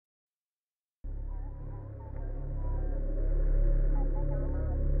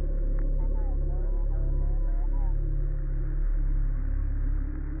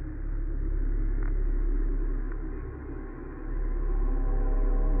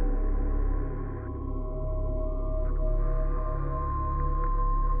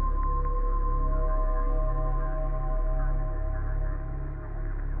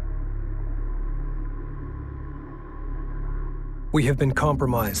We have been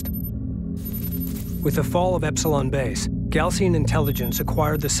compromised. With the fall of Epsilon Base, Galaxian intelligence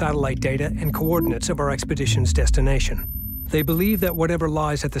acquired the satellite data and coordinates of our expedition's destination. They believe that whatever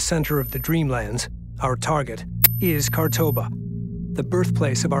lies at the center of the Dreamlands, our target, is Kartoba, the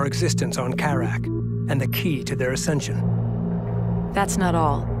birthplace of our existence on Kharak, and the key to their ascension. That's not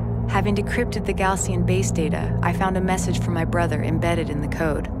all. Having decrypted the Galaxian base data, I found a message from my brother embedded in the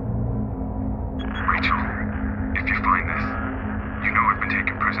code. Rachel, if you find this, you know I've been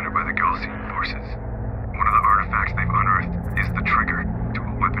taken prisoner by the Galaxian forces. One of the artifacts they've unearthed is the trigger to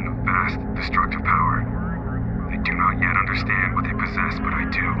a weapon of vast, destructive power. They do not yet understand what they possess, but I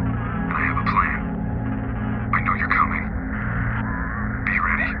do, and I have a plan. I know you're coming. Be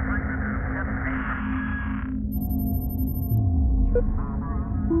ready.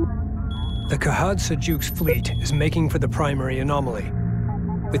 The Kahad Sajuk's fleet is making for the primary anomaly.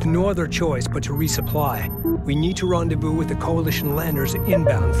 With no other choice but to resupply, we need to rendezvous with the Coalition landers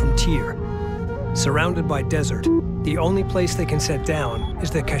inbound from Tyr. Surrounded by desert, the only place they can set down is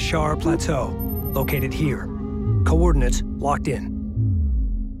the Khashar Plateau, located here. Coordinates locked in.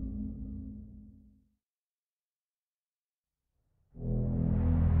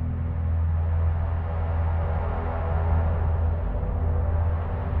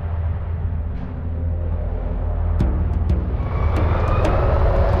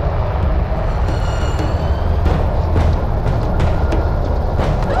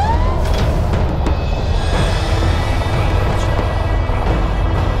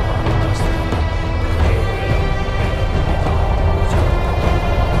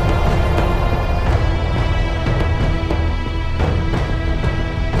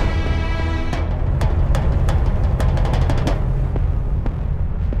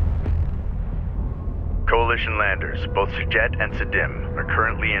 Both Sujet and Sadim are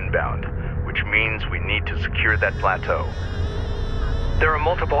currently inbound, which means we need to secure that plateau. There are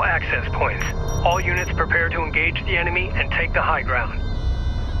multiple access points. All units prepare to engage the enemy and take the high ground.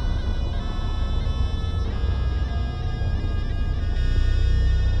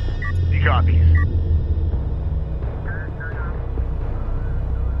 He copies.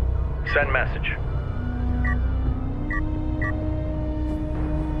 Send message.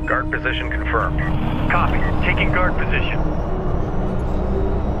 Guard position confirmed. Copy. Taking guard position.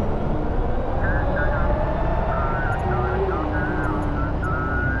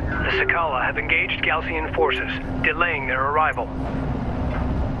 The Sakala have engaged Galaxian forces, delaying their arrival.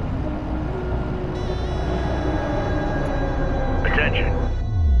 Attention.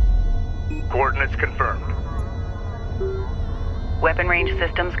 Coordinates confirmed. Weapon range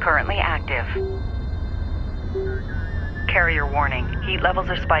systems currently active. Carrier warning. Heat levels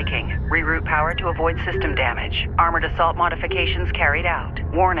are spiking. Reroute power to avoid system damage. Armored assault modifications carried out.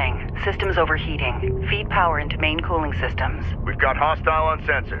 Warning. Systems overheating. Feed power into main cooling systems. We've got hostile on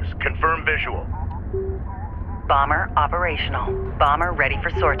sensors. Confirm visual. Bomber operational. Bomber ready for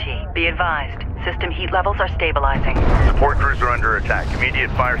sortie. Be advised. System heat levels are stabilizing. Support crews are under attack.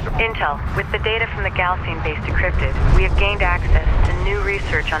 Immediate fire support. Intel. With the data from the Galaxian base decrypted, we have gained access to new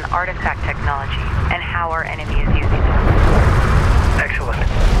research on artifact technology and how our enemy is using it. Excellent.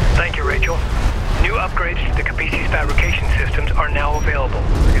 Thank you, Rachel. New upgrades to the Capisi's fabrication systems are now available.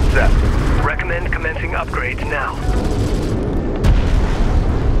 Accept. Recommend commencing upgrades now.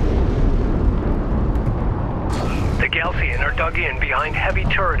 The Galaxian are dug in behind heavy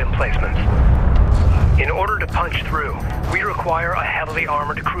turret emplacements. In order to punch through, we require a heavily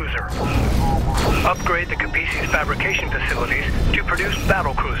armored cruiser. Upgrade the Capisi's fabrication facilities to produce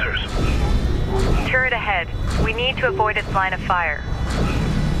battle cruisers. Turret ahead. We need to avoid its line of fire.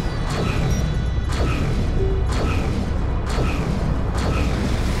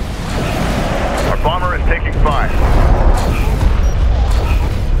 Our bomber is taking fire.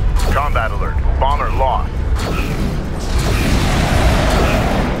 Combat alert. Bomber lost.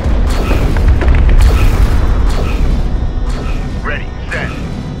 Ready, set.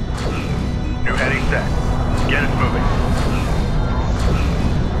 New heading set. Get us moving.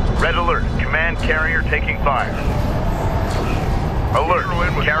 Red alert. Command carrier taking fire. Alert.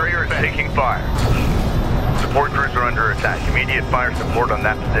 Carrier is taking fire. Support crews are under attack. Immediate fire support on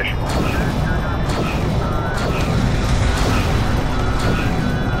that position.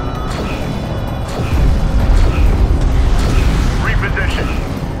 Reposition.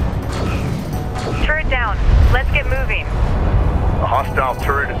 Turret down. Let's get moving. A hostile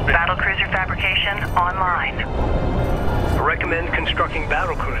turret has been... Battlecruiser fabrication online. Recommend constructing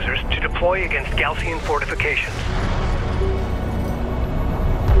battlecruisers to deploy against Galaxian fortifications.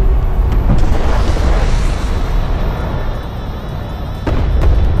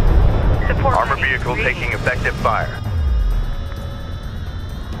 Support Armor vehicle taking effective fire.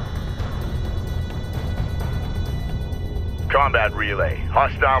 Combat relay.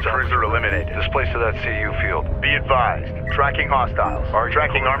 Hostile cruiser eliminated. Displace to that CU field. Be advised. Tracking hostiles.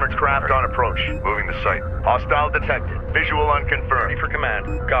 Tracking armored craft on approach. Moving to site. Hostile detected. Visual unconfirmed. Ready for command.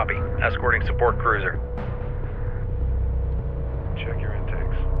 Copy. Escorting support cruiser. Check your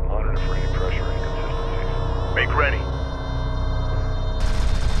intakes. Monitor for any pressure inconsistencies. Make ready.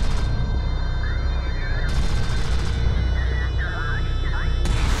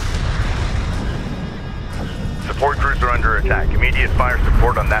 Support cruiser under attack. Immediate fire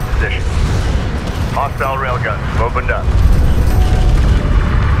support on that position. Hostile railguns opened up.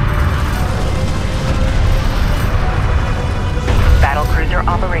 Battle cruiser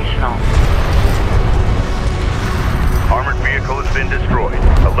operational. Armored vehicle has been destroyed.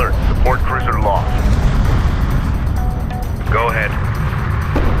 Alert. Support cruiser lost. Go ahead.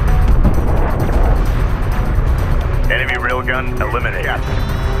 Enemy railgun eliminated.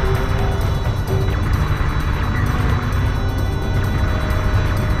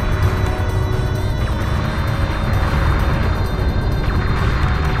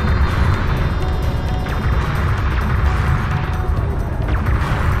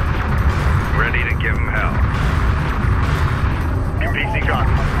 Ready to give him hell. PC copy.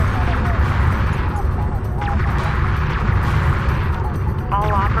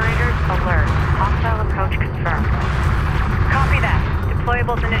 All operators alert. Hostile approach confirmed. Copy that.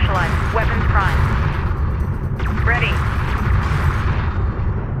 Deployables initialized. Weapons prime. Ready.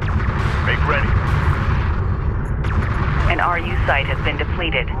 Make ready. An RU site has been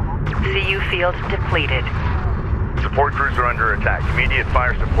depleted. CU field depleted. Support cruiser under attack. Immediate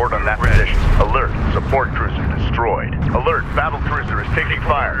fire support on that position. Alert. Support cruiser destroyed. Alert. Battle cruiser is taking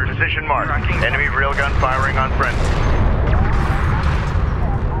fire. Position marked. Enemy railgun firing on friendly.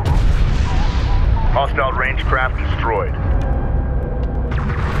 Hostile range craft destroyed.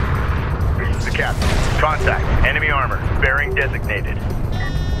 This is the captain. Contact. Enemy armor. Bearing designated.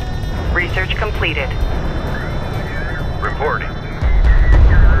 Research completed. Reporting.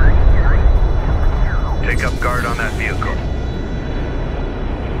 Take up guard on that vehicle.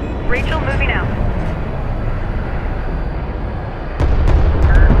 Rachel moving out.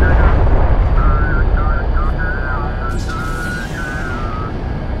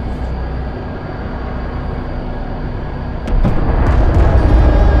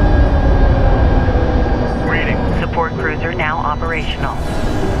 Reading. Support cruiser now operational.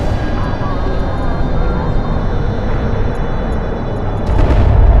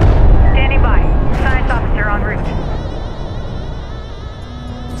 Standing by. Science officer en route.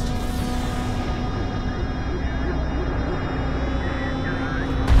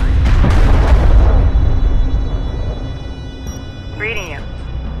 Reading you.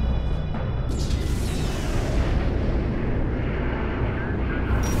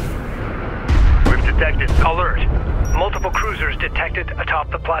 We've detected. Alert. Multiple cruisers detected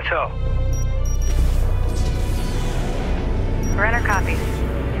atop the plateau. Runner copies.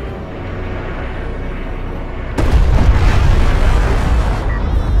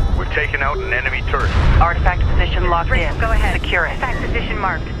 We've taken out an enemy turret. Artifact position locked Rachel, in. go ahead. Secure it. Artifact position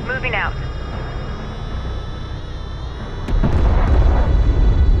marked. Moving out.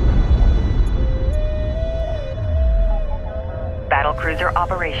 Battle cruiser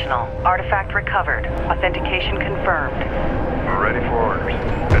operational. Artifact recovered. Authentication confirmed. We're ready for orders.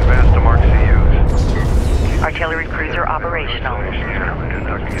 Advance to mark CUs. Artillery cruiser operational.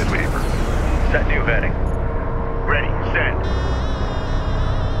 Conducting his paper. Set new heading. Ready. Send.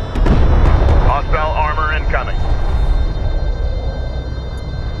 Hostile armor incoming.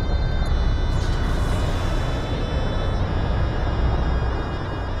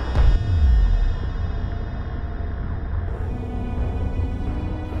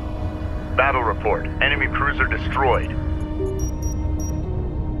 Battle report. Enemy cruiser destroyed.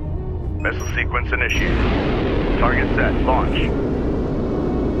 Missile sequence initiated. Target set. Launch.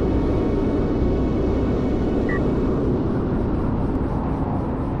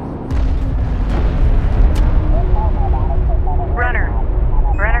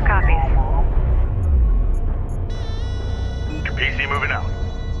 Runner copies. PC moving out.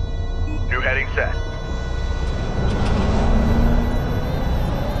 New heading set.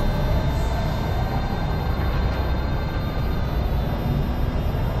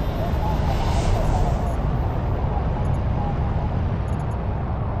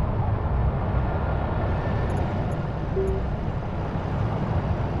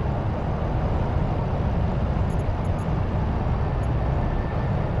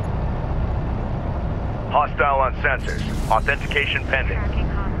 Hostile on sensors. Authentication pending.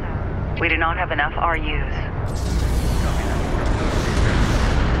 We do not have enough RUs.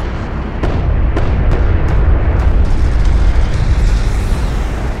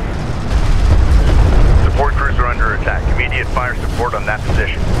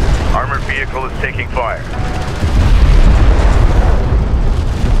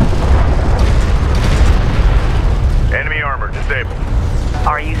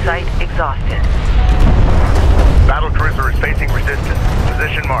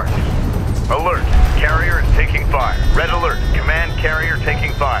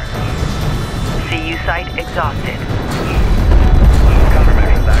 fire. CU site exhausted.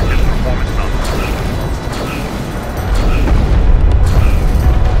 Countermeasures active. Performance nominal.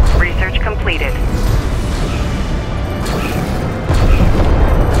 Research completed.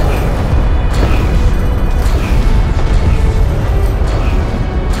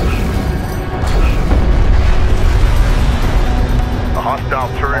 A hostile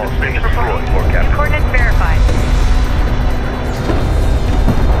turret has been destroyed. New coordinates verified.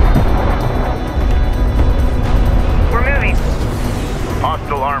 We're moving.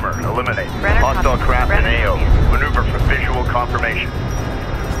 Hostile armor eliminated. Renner Hostile copy. craft in Renner AO. copy. Maneuver for visual confirmation.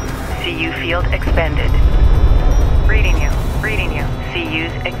 CU field expended. Reading you. Reading you.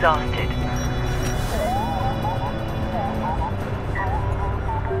 CU's exhausted.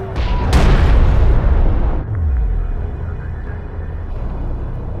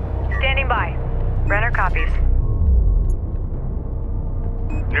 Standing by. Renner copies.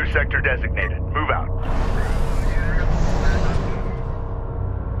 New sector designated. Move out.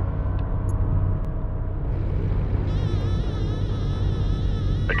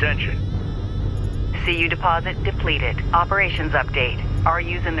 Attention. CU deposit depleted. Operations update.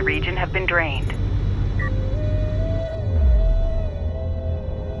 RUs in the region have been drained.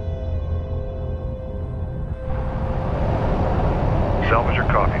 Salvage your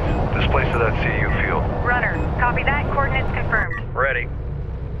copies. Displace to that CU field. Runner. Copy that. Coordinates confirmed. Ready.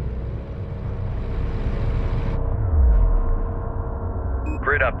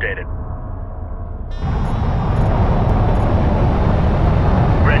 Grid updated.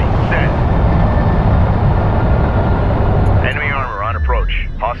 Ready, set. Enemy armor on approach.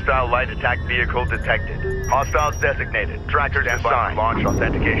 Hostile light attack vehicle detected. Hostiles designated. Trackers assigned. Launch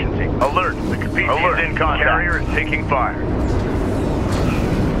authentication sequence. Alert! The Capizzi is in contact. Carrier is taking fire.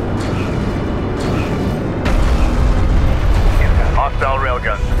 Hostile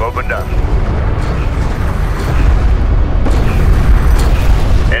railguns have opened up.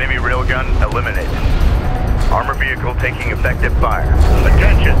 Enemy railgun eliminated. Armor vehicle taking effective fire.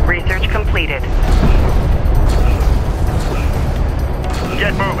 Attention! Research completed.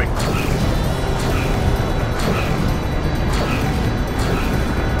 Get moving.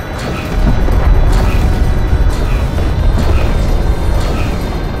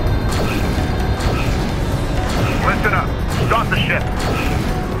 Listen up. Stop the ship.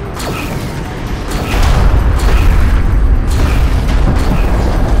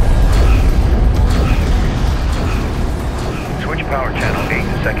 Switch power channel 8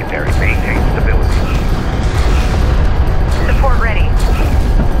 to secondary. Maintain stability. Support ready.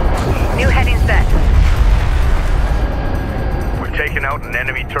 New heading set. We've taken out an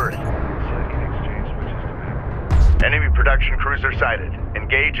enemy turret. Enemy production cruiser sighted.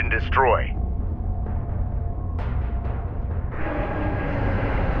 Engage and destroy.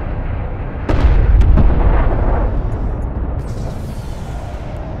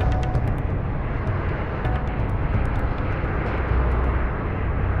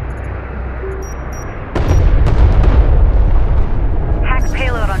 Hack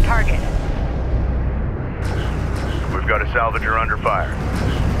payload on target. We've got a salvager under fire.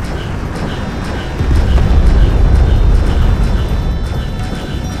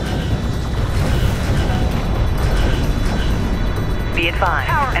 Be advised,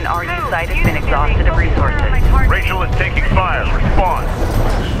 Power. an RU Move. site has been exhausted of Focus on my resources. target. Rachel is taking fire. Respond.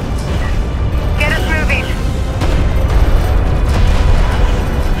 Get us moving.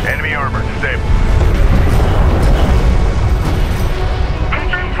 Enemy armor disabled.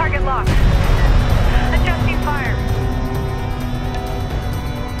 Confirm target locked. Adjusting fire.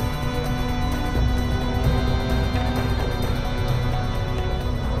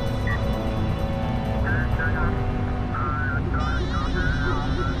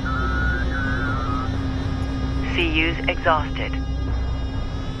 CU's exhausted.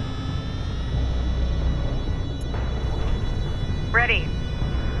 Ready.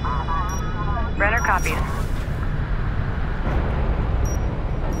 Renner copies.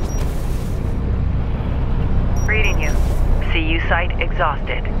 Reading you. CU site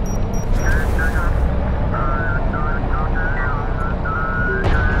exhausted.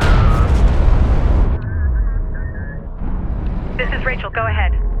 This is Rachel. Go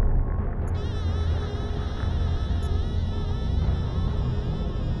ahead.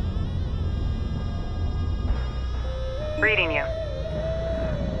 Reading you.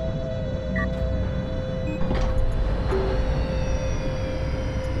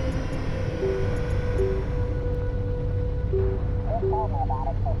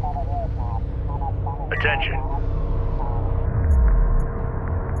 Attention.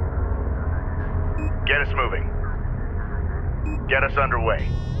 Get us moving. Get us underway.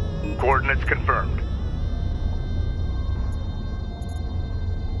 Coordinates confirmed.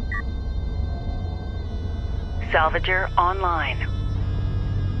 Salvager online.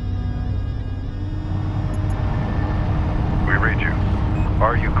 We read you.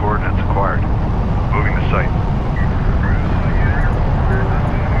 RU coordinates acquired. Moving the site.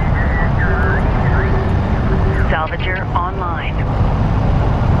 Salvager online.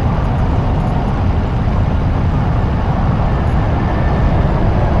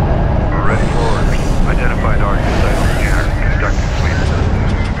 We're ready for orders. Identified RU site on scanner. Conducting fleet assessment.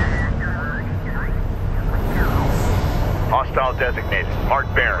 Hostile designated. Mark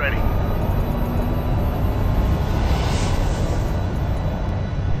Baron. Ready.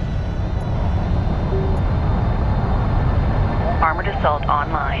 Armored assault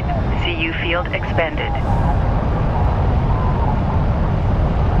online. CU field expended.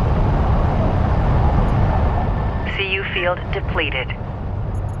 CU field depleted.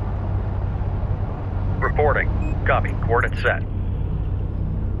 Reporting. Copy. Coordinates set.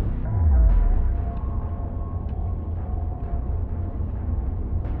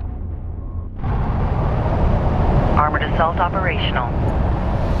 Armored assault operational.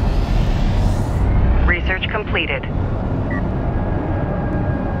 Research completed.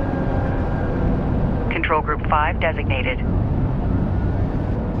 Control Group 5 designated.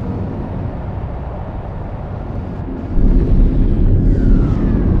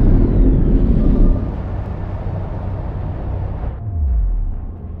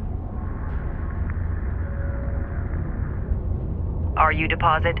 RU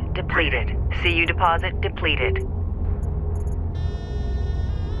deposit depleted. CU deposit depleted.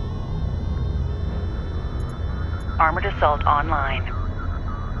 Armored assault online.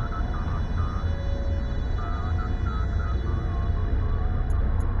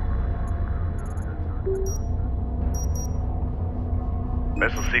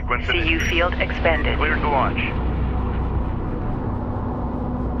 Missile sequence CU field expended. cleared to launch.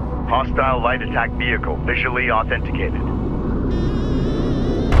 Hostile light attack vehicle visually authenticated.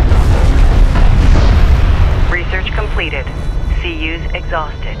 Research completed. CUs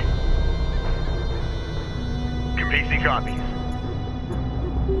exhausted. PC copies.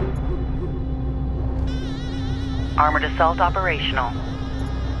 Armored assault operational.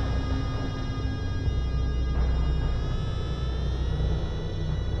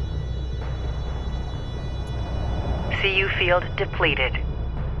 CU field depleted.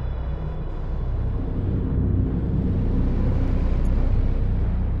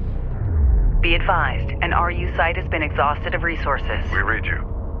 Be advised, an RU site has been exhausted of resources. We read you.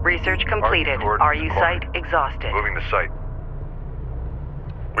 Research completed. RU site exhausted. Moving the site.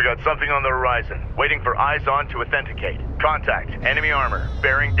 We got something on the horizon. Waiting for eyes on to authenticate. Contact. Enemy armor.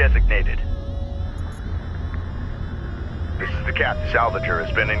 Bearing designated. This is the Cap. Salvager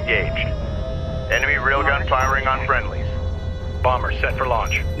has been engaged. Enemy railgun firing on friendlies. Bomber set for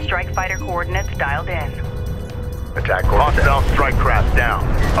launch. Strike fighter coordinates dialed in. Attack coordinates. Hostile strike craft down.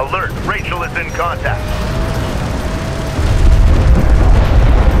 Alert. Rachel is in contact.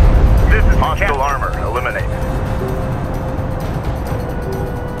 This is hostile armor. Eliminate.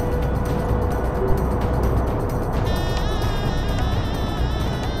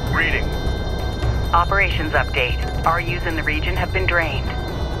 Reading. Operations update. RUs in the region have been drained.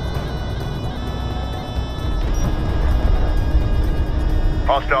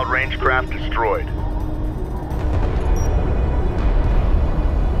 Hostile range craft destroyed.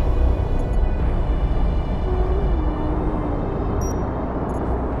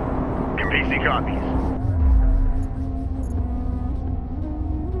 PC copies.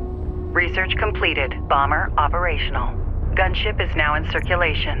 Research completed. Bomber operational. Gunship is now in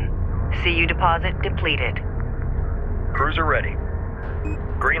circulation. CU deposit depleted. Cruiser ready.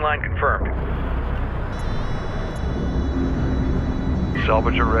 Green line confirmed.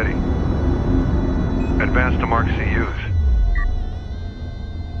 Salvager ready. Advance to mark CUs.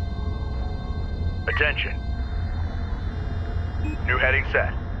 Attention. New heading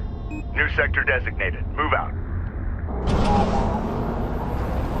set. New sector designated. Move out.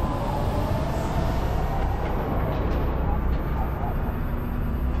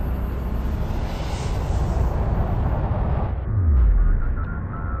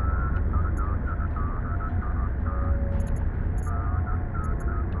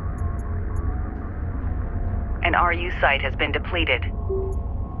 An RU site has been depleted.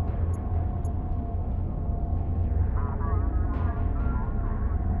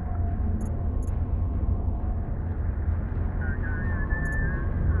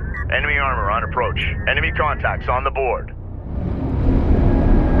 Enemy armor on approach. Enemy contacts on the board.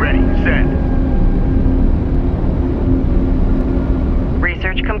 Ready, send.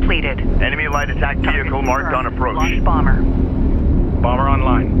 Research completed. Enemy light attack vehicle marked on approach. Launch bomber. Bomber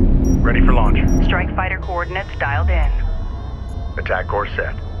online. Ready for launch. Strike fighter coordinates dialed in. Attack course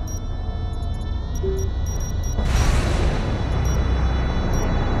set.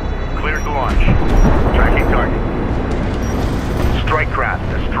 Clears the launch. Tracking target. Strike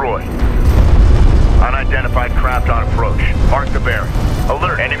craft destroyed. Unidentified craft on approach. Mark the bearing.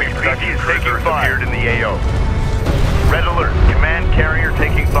 Alert. Enemy production cruiser appeared in the AO. Red alert. Command carrier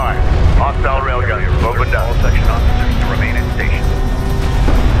taking fire. Hostile railgun opened up. All section officers to remain in station.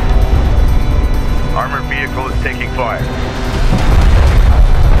 Armored vehicle is taking fire.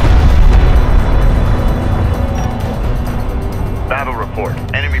 Battle report.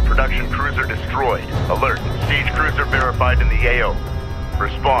 Enemy production cruiser destroyed. Alert. Siege cruiser verified in the AO.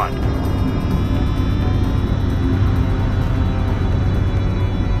 Respond.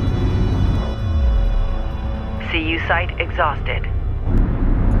 CU site exhausted.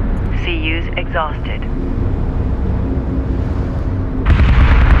 CUs exhausted.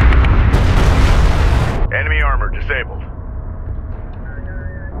 Enemy armor disabled.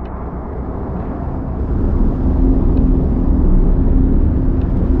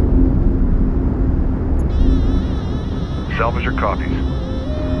 Salvage your copies.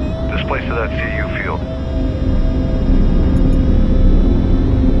 Displace to that CU field.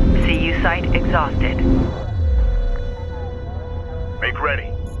 CU site exhausted. Make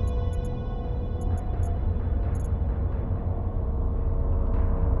ready.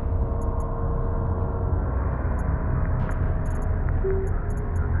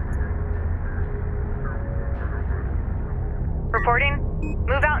 Reporting.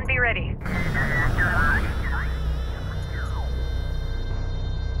 Move out and be ready.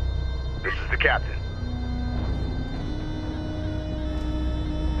 This is the captain.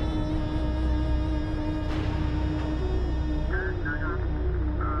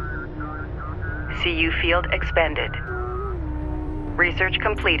 CU field expended. Research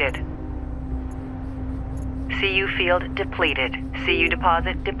completed. CU field depleted. CU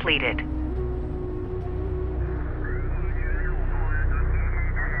deposit depleted.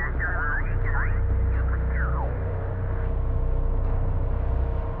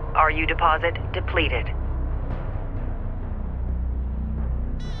 RU deposit depleted.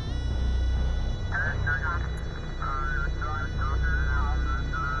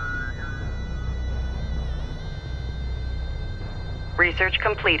 Research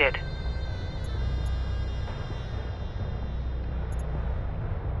completed.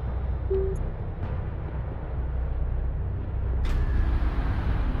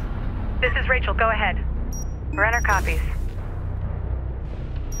 This is Rachel. Go ahead. We're on our copies.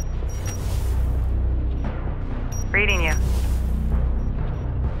 Reading you.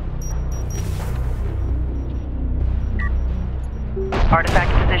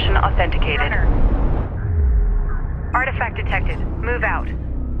 Artifact position authenticated. Runner. Artifact detected. Move out.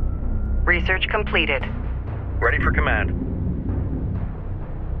 Research completed. Ready for command.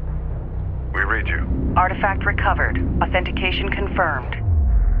 We read you. Artifact recovered. Authentication confirmed.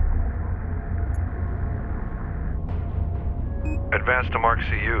 Advance to mark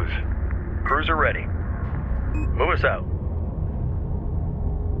CUs. Cruiser ready. Move us out.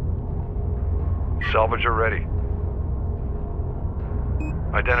 Salvager ready.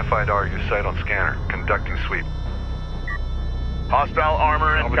 Identified RU site on scanner. Conducting sweep. Hostile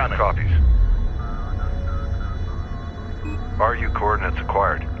armor incoming. Copies. RU coordinates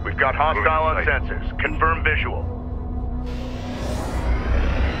acquired. We've got hostile on sensors. Confirm visual.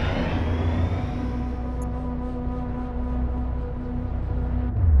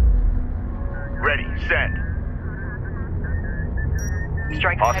 Ready. Send.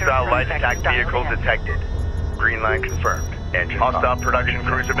 Strike Hostile light attack vehicle detected. Green line confirmed. Engine hostile production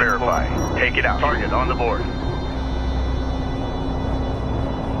cruiser verified. Take it out. Target on the board.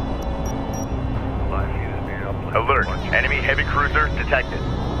 Alert. Enemy heavy cruiser detected.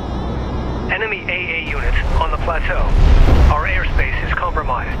 Enemy AA units on the plateau. Our airspace is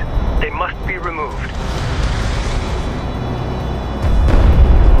compromised. They must be removed.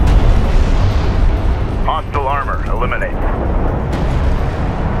 Hostile armor eliminate.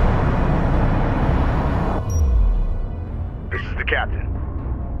 This is the captain.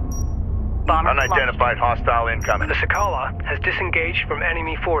 Bomber Unidentified hostile incoming. The Sakala has disengaged from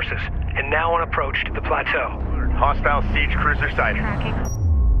enemy forces and now on approach to the plateau. Hostile siege cruiser sighted.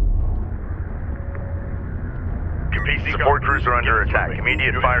 Support cruiser under attack.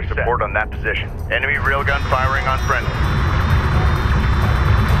 Immediate fire support on that position. Enemy railgun firing on friendly.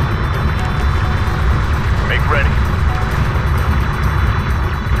 Make ready.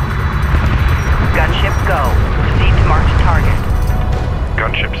 Gunship go. Proceed to march target.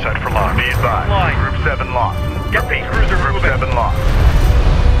 Gunship set for launch. Be advised. Group 7 lost. Repeat. Group 7 lost.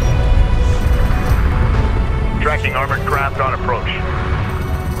 Tracking armored craft on approach.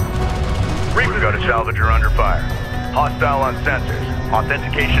 We've got a salvager under fire. Hostile on sensors.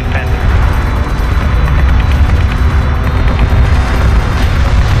 Authentication pending.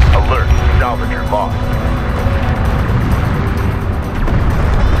 Alert. Salvager lost.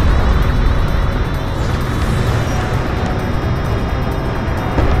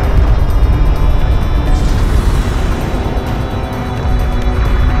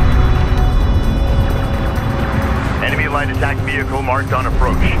 Enemy light attack vehicle marked on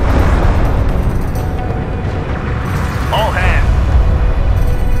approach. All hands.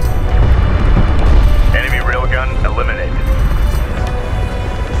 Enemy railgun eliminated.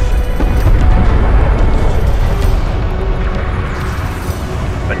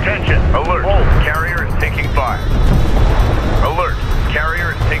 Attention, alert. Carrier is taking fire. Alert,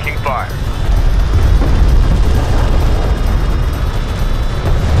 carrier is taking fire.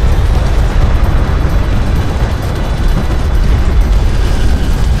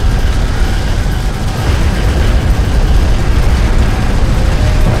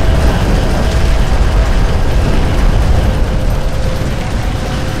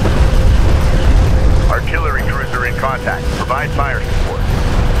 Artillery cruiser in contact. Provide fire support.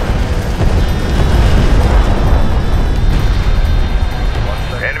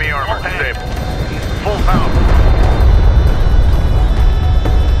 Enemy armor disabled. Full power.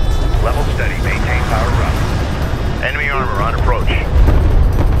 Level steady. Maintain power run. Enemy armor on approach.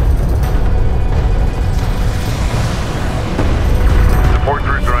 Support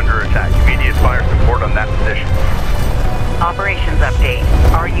cruiser under attack. Immediate fire support on that position. Operations update.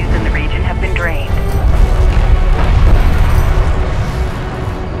 RUs in the region have been drained.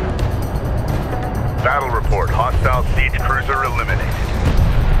 Battle report. Hostile siege cruiser eliminated.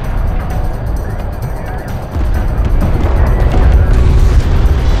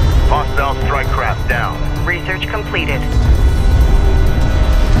 Hostile strike craft down. Research completed.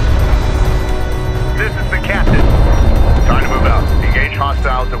 This is the captain. Time to move out. Engage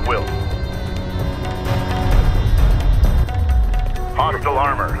hostiles at will. Hostile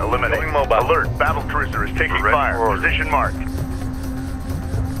armor eliminated. Alert. Battle cruiser is taking fire. Position marked.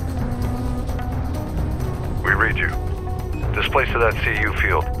 We read you. Displace to that CU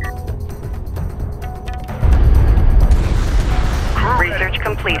field. Research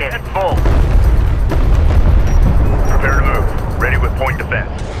completed. Full. Prepare to move. Ready with point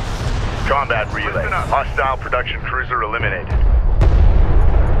defense. Combat relay. Hostile production cruiser eliminated.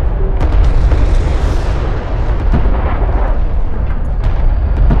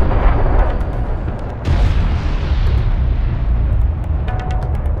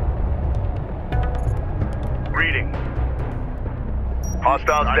 Reading.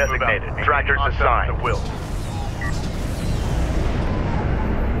 Hostiles designated. Trackers assigned. Will.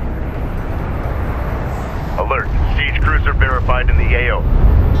 Alert. Siege cruiser verified in the AO.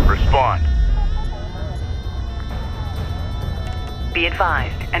 Respond. Be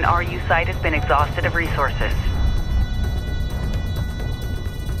advised, an RU site has been exhausted of resources.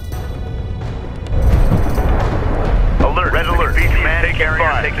 Alert. Red alert. Command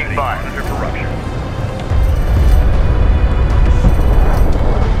carrier taking fire. Under corruption.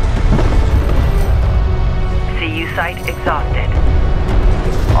 CU site exhausted.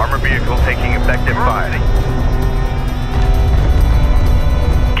 Armor vehicle taking effective fire.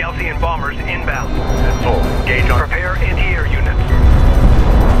 Galcian bombers inbound. At full. Engage on. Prepare anti-air units.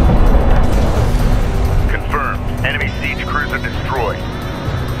 Confirmed. Enemy siege cruiser destroyed.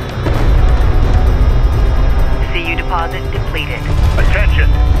 CU deposit depleted. Attention.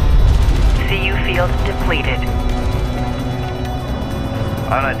 CU field depleted.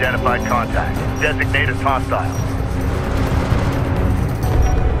 Unidentified contact. Designate as hostile.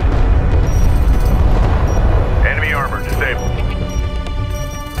 Enemy armor disabled.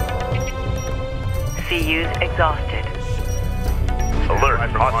 CU's exhausted.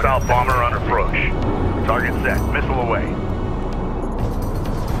 Alert. Hostile bomber on approach. Target set. Missile away.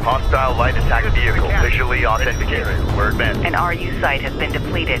 Hostile light attack vehicle visually authenticated. We're advancing. An RU site has been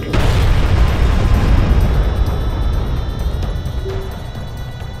depleted.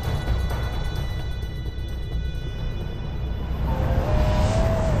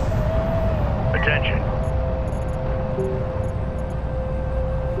 Attention.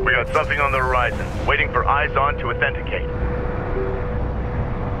 We got something on the horizon. Waiting for eyes on to authenticate.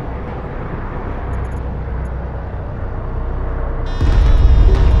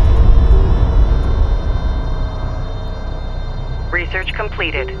 Research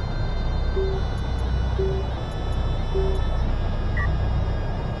completed.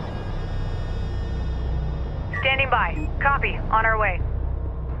 by. Copy. On our way.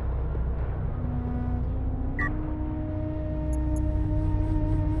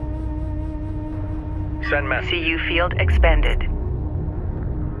 Send message. CU field expended.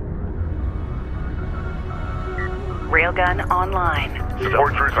 Railgun online.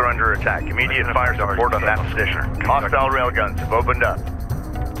 Support crews are under attack. Immediate fire support on that position. Hostile railguns have opened up.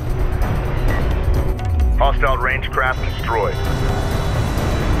 Hostile range craft destroyed.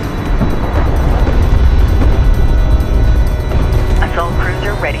 Assault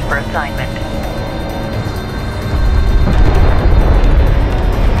cruiser ready for assignment.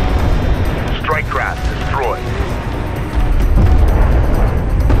 Strike craft destroyed.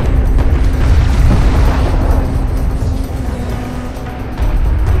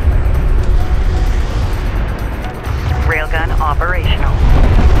 Railgun operational.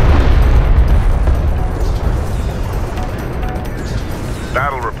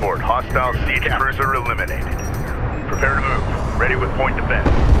 Battle report. Hostile siege cruiser eliminated. Prepare to move. Ready with point defense.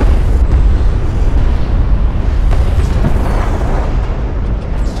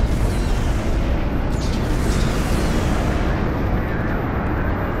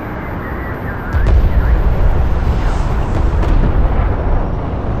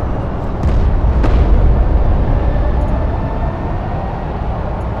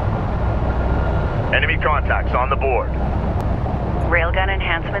 Enemy contacts on the board. Railgun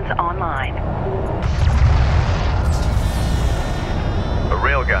enhancements online. A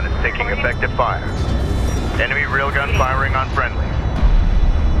railgun is taking effective fire. Enemy railgun firing on friendlies.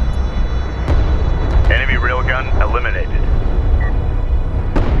 Enemy railgun eliminated.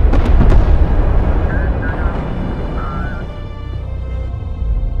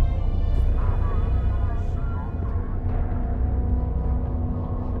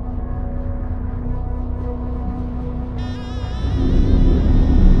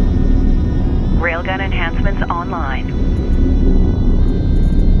 Railgun enhancements online.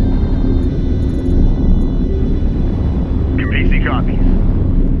 PC copies.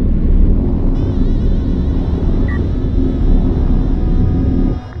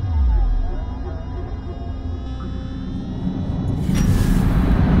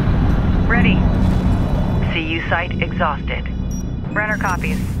 Ready. CU site exhausted. Runner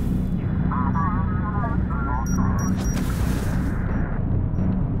copies.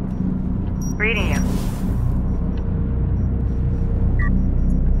 Reading you.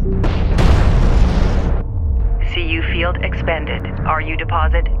 CU field expended. RU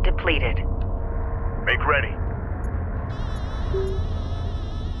deposit depleted. Make ready.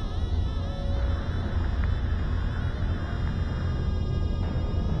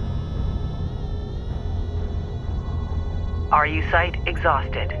 RU site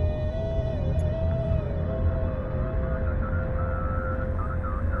exhausted.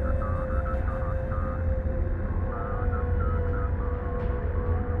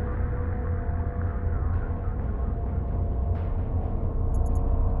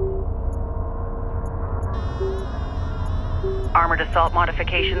 Armored assault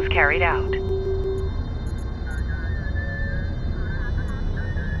modifications carried out.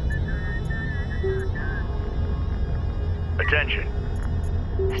 Attention.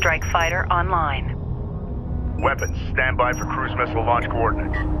 Strike fighter online. Weapons, stand by for cruise missile launch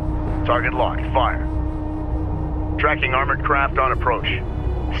coordinates. Target locked, fire. Tracking armored craft on approach.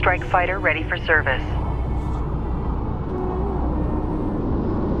 Strike fighter ready for service.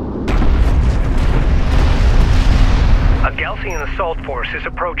 A Galcian assault force is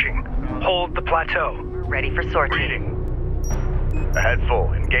approaching. Hold the plateau. Ready for sortie. Reading. Ahead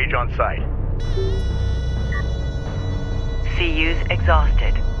full. Engage on sight. CU's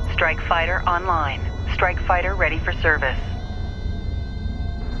exhausted. Strike fighter online. Strike fighter ready for service.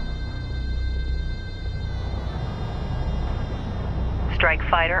 Strike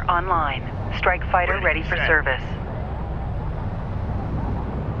fighter online. Strike fighter ready for service.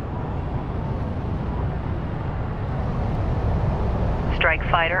 Strike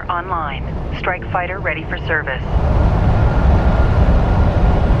fighter online. Strike fighter ready for service.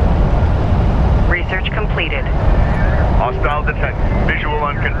 Research completed. Hostile detected. Visual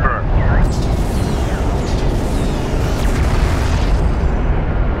unconfirmed.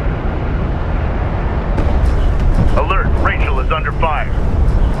 Alert! Rachel is under fire.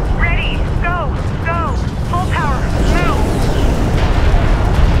 Ready. Go. Go. Full power. Move.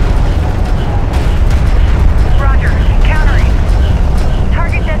 Roger. Countering.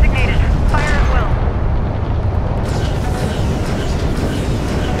 Target designated. Fire at will.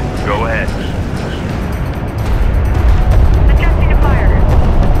 Go ahead. Adjusting to fire.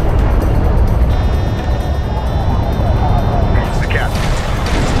 The captain.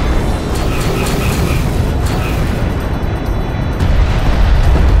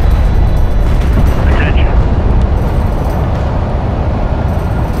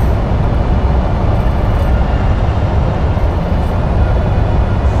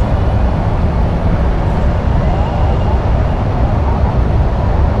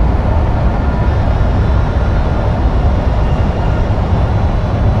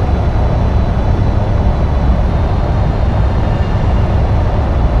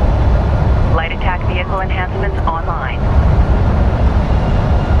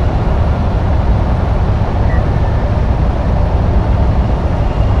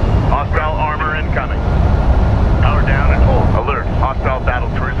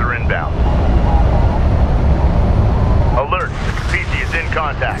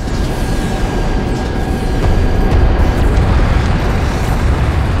 contact.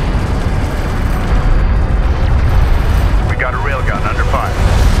 We got a railgun under fire.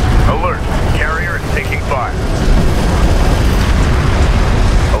 Alert, carrier is taking fire.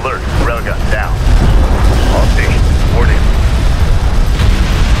 Alert, railgun down. All stations, boarding.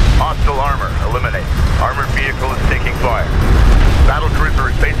 Hostile armor, eliminate. Armored vehicle is taking fire. Battle cruiser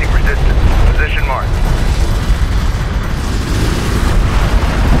is facing resistance. Position marked.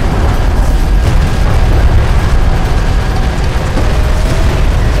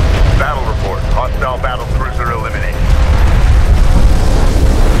 Battle report. Hostile battle cruiser eliminated.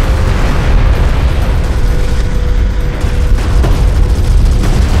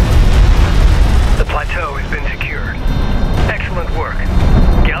 The plateau has been secured. Excellent work.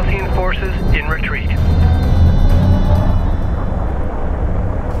 Gaussian forces in retreat.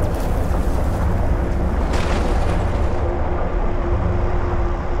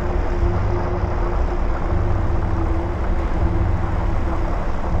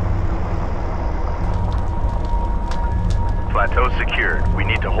 Plateau secured. We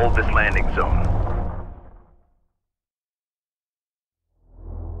need to hold this landing zone.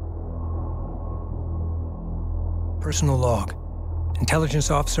 Personal log.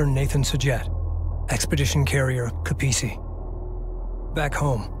 Intelligence Officer Nathan Sajet. Expedition Carrier Capisi. Back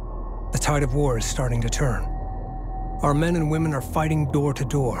home, the tide of war is starting to turn. Our men and women are fighting door to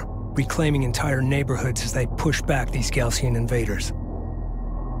door, reclaiming entire neighborhoods as they push back these Gaussian invaders.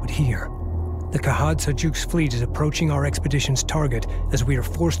 But here, the Khashar fleet is approaching our expedition's target as we are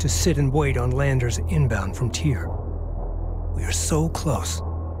forced to sit and wait on landers inbound from Tyr. We are so close,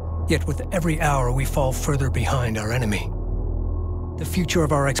 yet with every hour we fall further behind our enemy. The future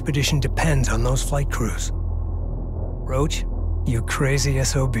of our expedition depends on those flight crews. Roach, you crazy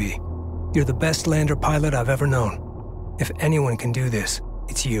SOB. You're the best lander pilot I've ever known. If anyone can do this,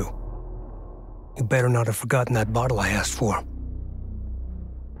 it's you. You better not have forgotten that bottle I asked for.